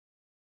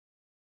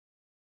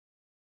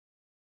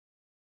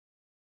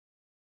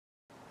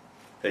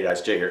Hey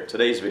guys, Jay here.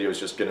 Today's video is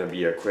just going to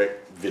be a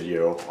quick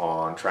video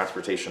on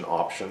transportation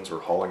options or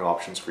hauling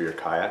options for your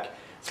kayak,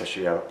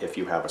 especially if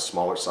you have a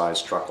smaller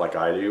size truck like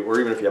I do, or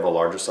even if you have a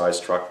larger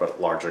size truck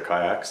but larger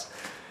kayaks,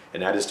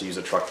 and that is to use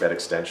a truck bed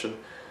extension.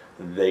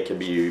 They can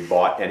be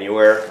bought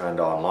anywhere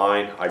and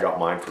online. I got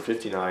mine for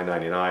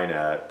 $59.99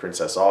 at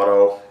Princess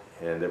Auto,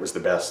 and it was the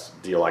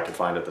best deal I could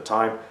find at the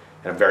time,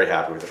 and I'm very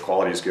happy with it. The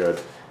quality is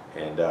good,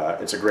 and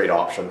it's a great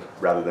option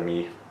rather than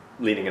me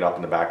leaning it up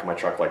in the back of my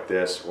truck like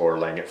this or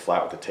laying it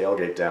flat with the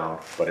tailgate down,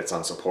 but it's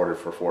unsupported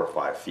for 4 or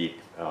 5 feet.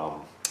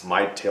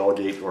 My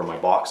tailgate or my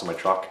box in my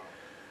truck,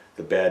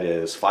 the bed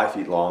is 5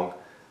 feet long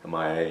and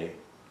my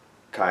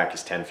kayak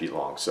is 10 feet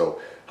long.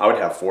 So I would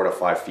have 4 to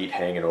 5 feet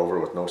hanging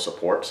over with no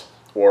support,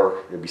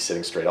 or it'd be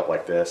sitting straight up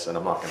like this, and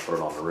I'm not going to put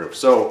it on the roof.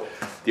 So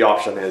the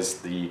option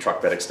is the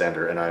truck bed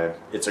extender, and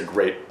it's a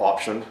great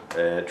option.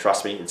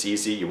 Trust me, it's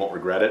easy, you won't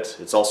regret it.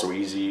 It's also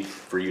easy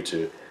for you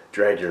to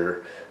drag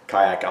your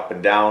kayak up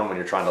and down when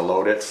you're trying to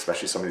load it,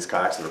 especially some of these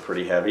kayaks that are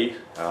pretty heavy.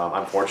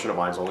 I'm fortunate,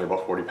 mine's only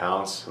about 40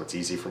 pounds, so it's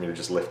easy for me to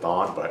just lift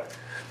on, but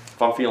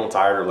if I'm feeling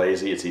tired or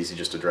lazy, it's easy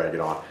just to drag it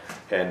on.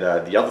 And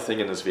the other thing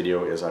in this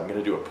video is I'm going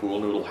to do a pool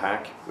noodle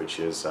hack, which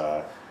is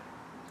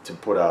to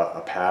put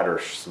a pad or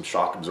some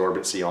shock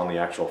absorbency on the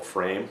actual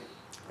frame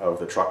of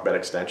the truck bed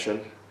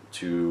extension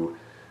to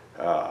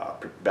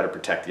better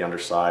protect the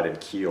underside and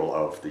keel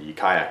of the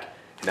kayak,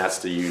 and that's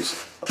to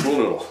use a pool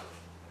noodle.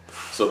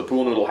 So the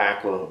pool noodle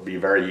hack will be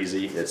very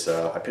easy. It's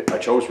I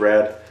chose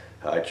red.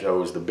 I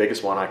chose the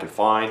biggest one I could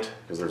find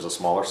because there's a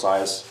smaller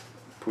size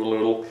pool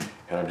noodle,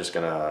 and I'm just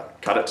gonna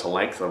cut it to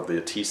length of the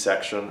T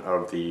section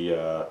of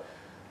the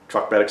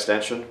truck bed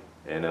extension,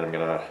 and then I'm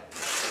gonna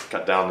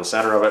cut down the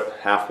center of it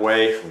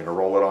halfway. I'm gonna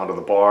roll it onto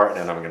the bar, and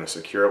then I'm gonna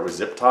secure it with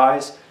zip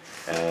ties,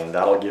 and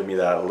that'll give me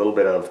that little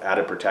bit of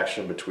added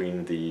protection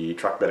between the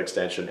truck bed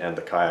extension and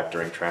the kayak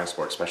during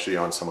transport, especially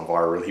on some of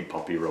our really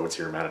bumpy roads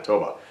here in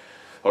Manitoba.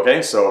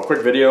 Okay, so a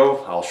quick video.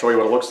 I'll show you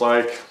what it looks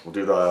like. We'll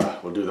do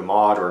the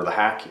mod or the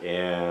hack,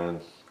 and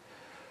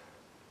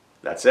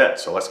that's it.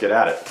 So let's get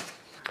at it.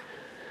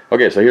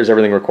 Okay, so here's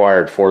everything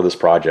required for this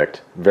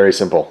project. Very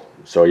simple.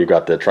 So you've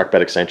got the truck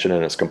bed extension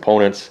and its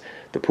components,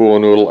 the pool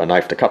noodle, a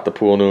knife to cut the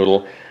pool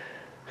noodle,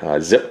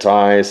 zip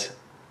ties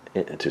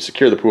to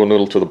secure the pool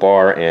noodle to the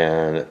bar,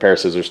 and a pair of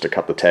scissors to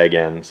cut the tag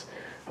ends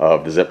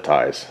of the zip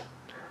ties.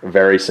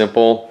 Very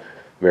simple,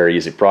 very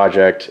easy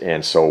project,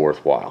 and so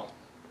worthwhile.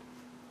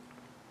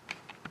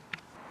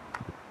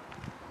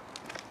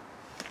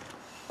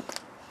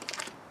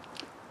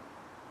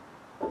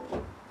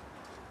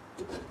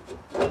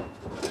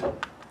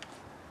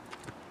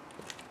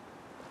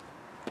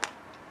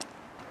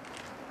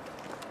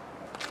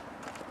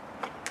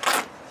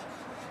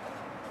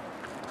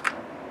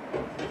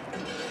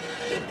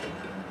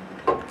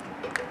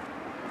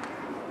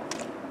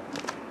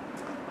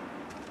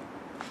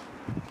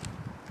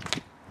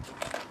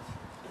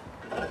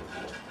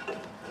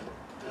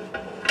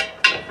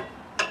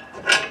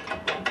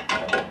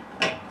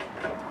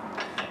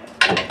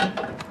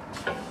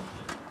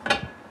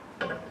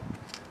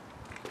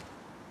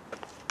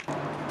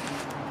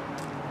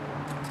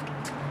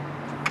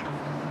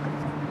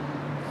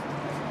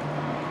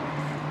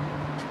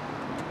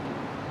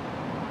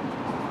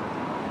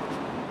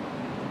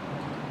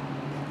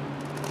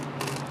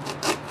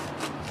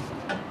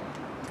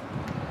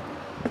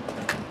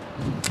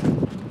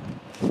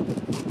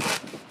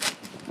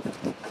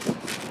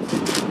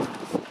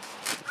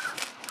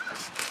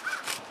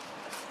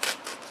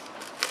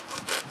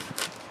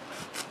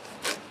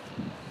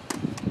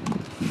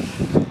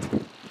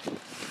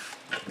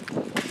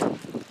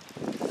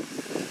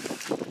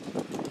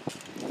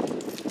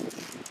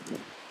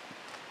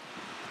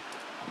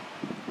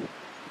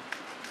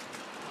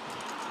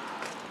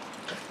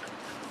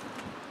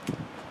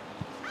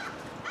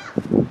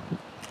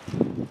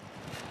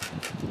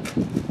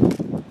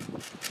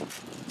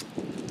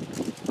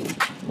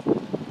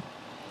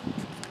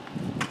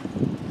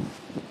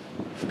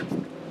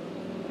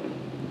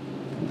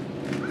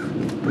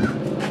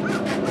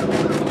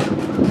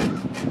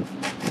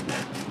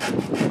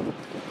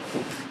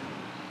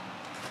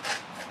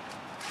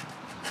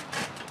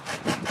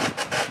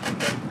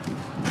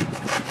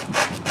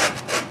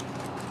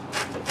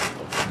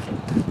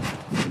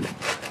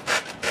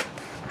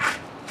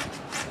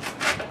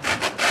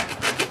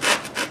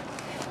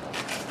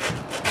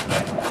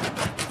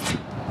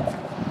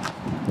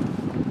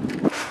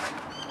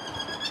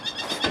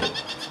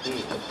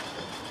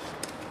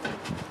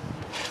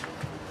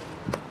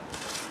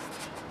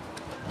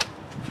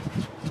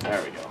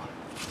 There we go.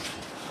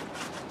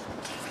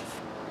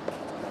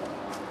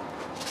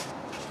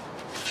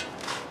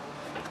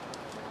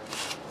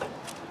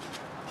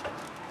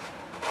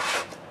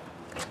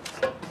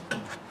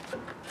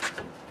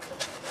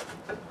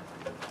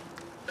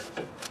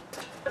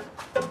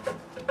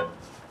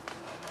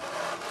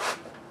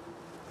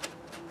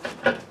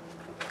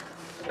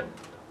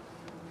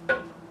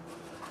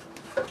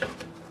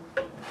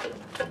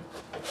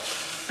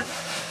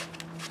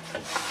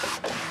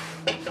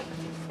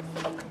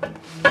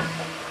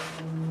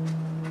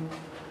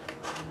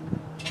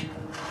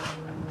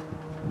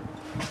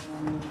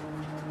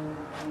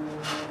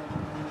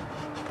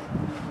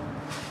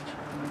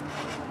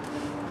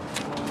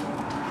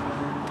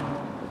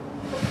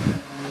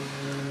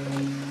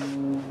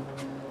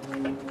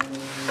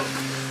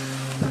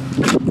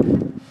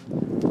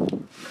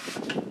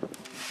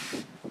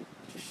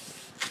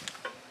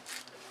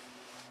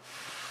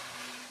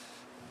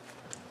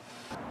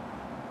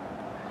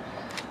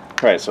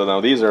 Alright, so now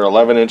these are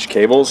 11-inch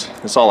cables.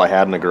 That's all I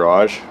had in the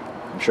garage.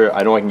 I'm sure,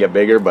 I know I can get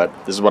bigger, but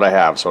this is what I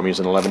have, so I'm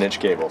using 11-inch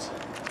cables.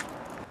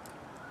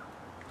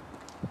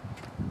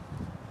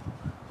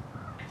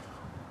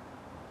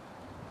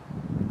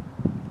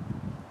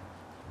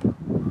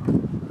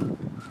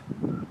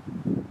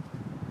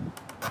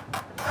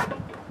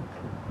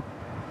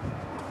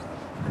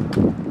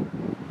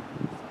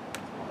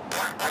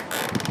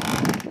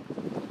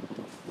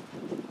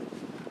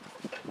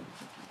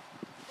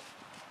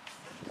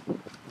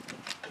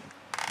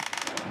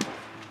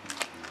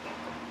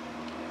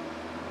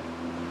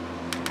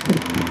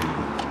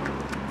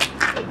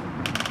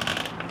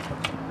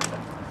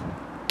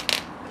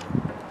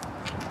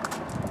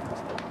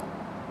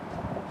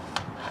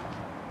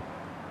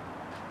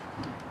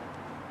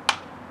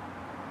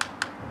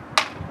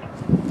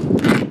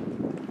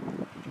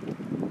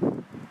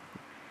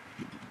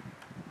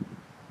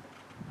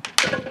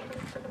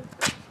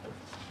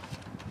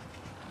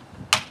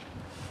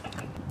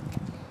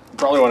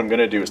 Probably what I'm going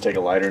to do is take a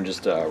lighter and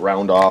just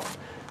round off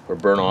or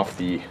burn off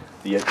the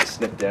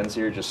snipped ends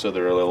here, just so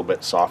they're a little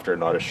bit softer,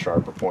 not as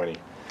sharp or pointy.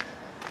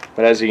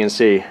 But as you can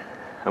see,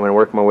 I'm going to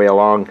work my way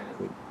along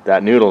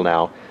that noodle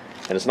now,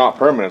 and it's not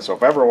permanent, so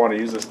if I ever want to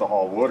use this to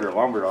haul wood or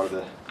lumber out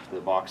of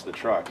the box of the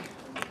truck.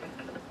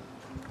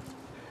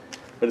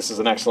 But this is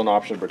an excellent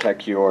option to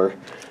protect your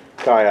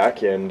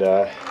kayak and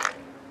have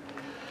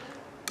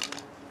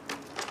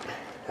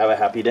a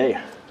happy day.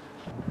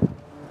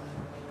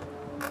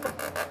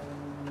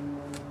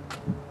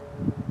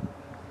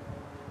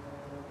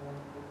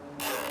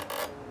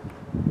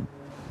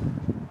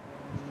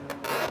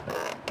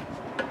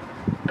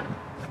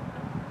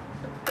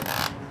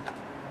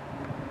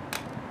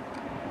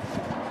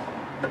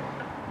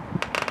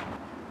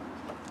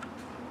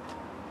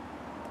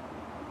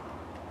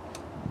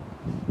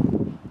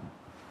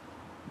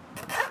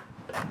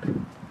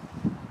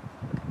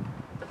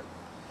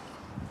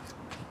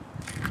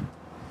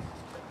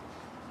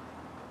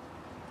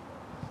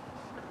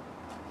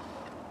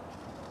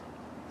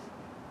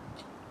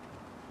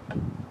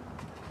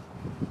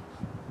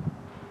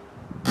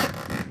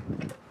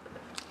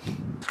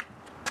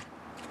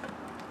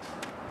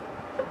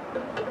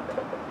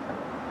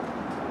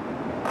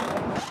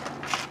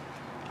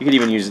 You could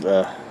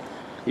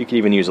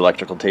even use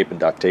electrical tape and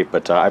duct tape,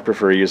 but I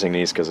prefer using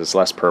these because it's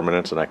less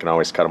permanent and I can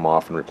always cut them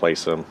off and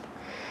replace them.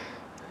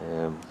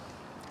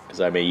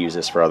 Because I may use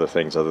this for other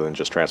things other than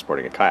just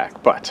transporting a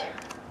kayak. But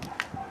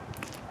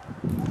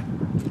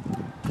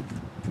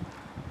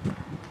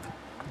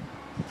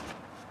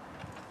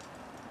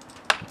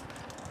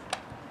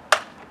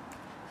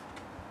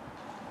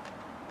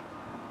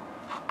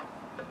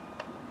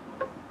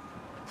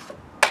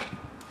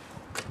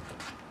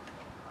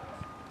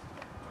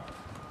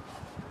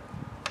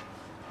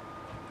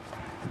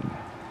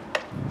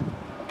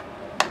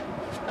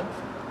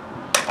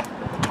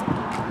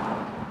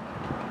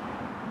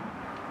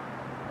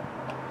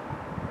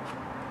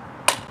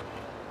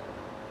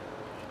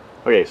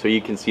okay, so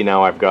you can see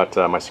now I've got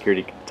my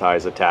security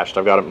ties attached.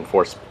 I've got them in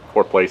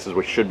four places,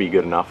 which should be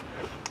good enough.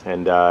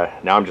 And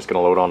now I'm just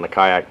going to load on the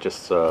kayak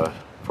just for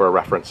a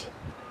reference.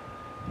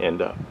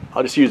 And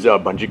I'll just use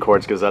bungee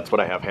cords because that's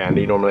what I have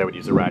handy. Normally I would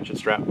use a ratchet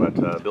strap,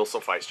 but they'll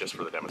suffice just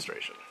for the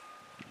demonstration.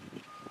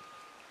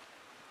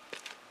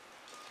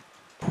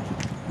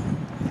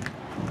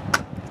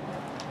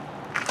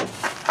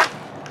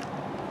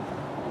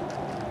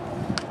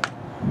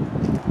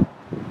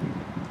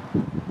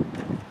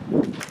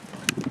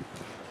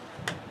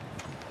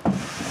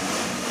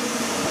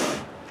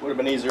 Would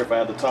have been easier if I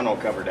had the tonneau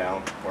cover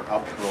down or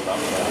up, rolled up.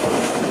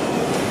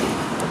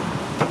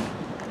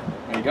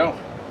 There you go.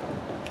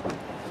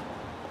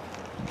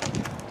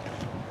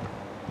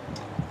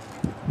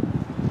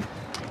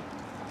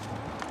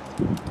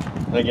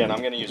 And again, I'm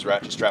going to use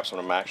ratchet straps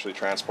when I'm actually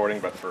transporting,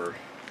 but for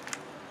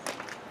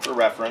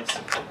reference.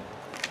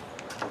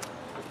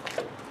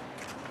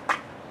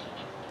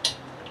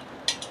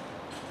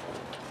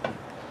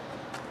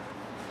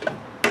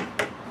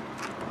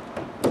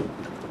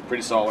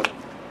 Pretty solid.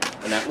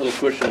 And that little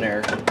cushion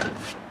there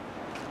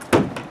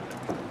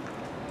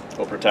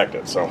will protect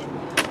it. So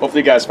hopefully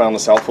you guys found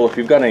this helpful. If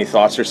you've got any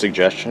thoughts or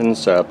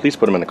suggestions, please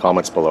put them in the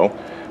comments below.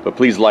 But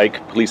please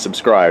like, please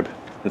subscribe,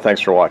 and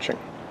thanks for watching.